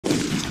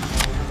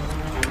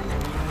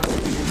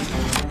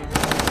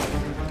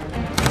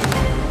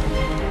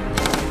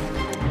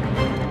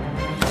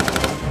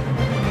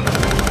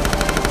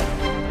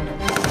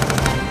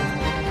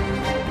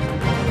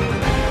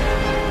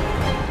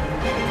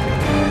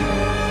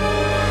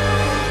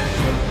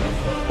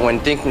when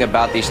thinking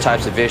about these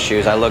types of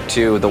issues, I look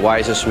to the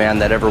wisest man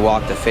that ever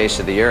walked the face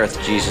of the earth,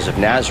 Jesus of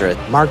Nazareth.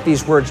 Mark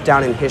these words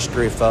down in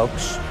history,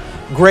 folks.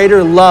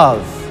 Greater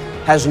love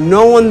has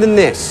no one than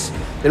this,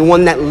 than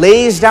one that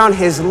lays down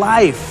his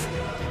life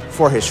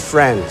for his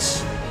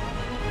friends.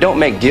 Don't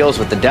make deals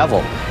with the devil,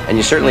 and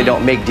you certainly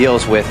don't make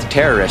deals with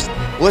terrorists.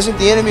 Wasn't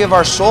the enemy of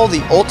our soul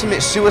the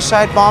ultimate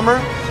suicide bomber?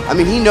 I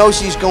mean, he knows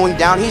he's going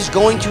down, he's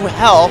going to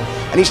hell,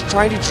 and he's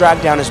trying to drag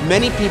down as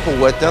many people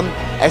with him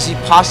as he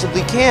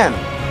possibly can.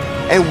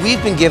 And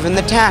we've been given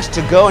the task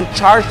to go and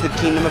charge the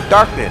kingdom of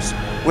darkness.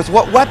 With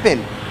what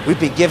weapon? We've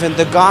been given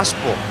the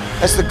gospel.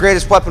 That's the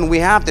greatest weapon we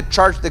have to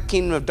charge the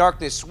kingdom of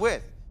darkness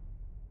with.